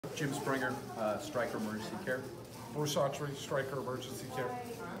Jim Springer, Stryker Emergency Care. Bruce Autry, Stryker Emergency Care.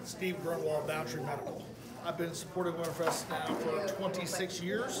 Steve Grunewald, Autry Medical. I've been supporting Winterfest now for 26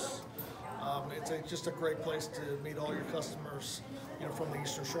 years. It's just a great place to meet all your customers, from the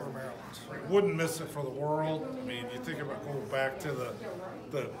Eastern Shore of Maryland. Wouldn't miss it for the world. I mean, you think about going back to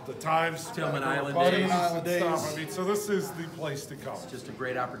the times, Tillman Island parties days. and stuff. I mean, so this is the place to come. It's just a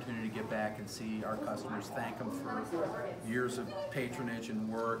great opportunity to get back and see our customers, thank them for years of patronage and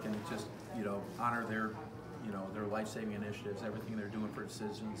work, and just honor their their life-saving initiatives, everything they're doing for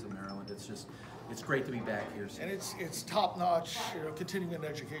citizens of Maryland. It's great to be back here. And it's top-notch, continuing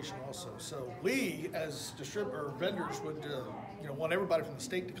education also. So we, as vendors, would want everybody from the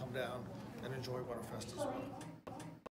state to come down and enjoy Winterfest as well.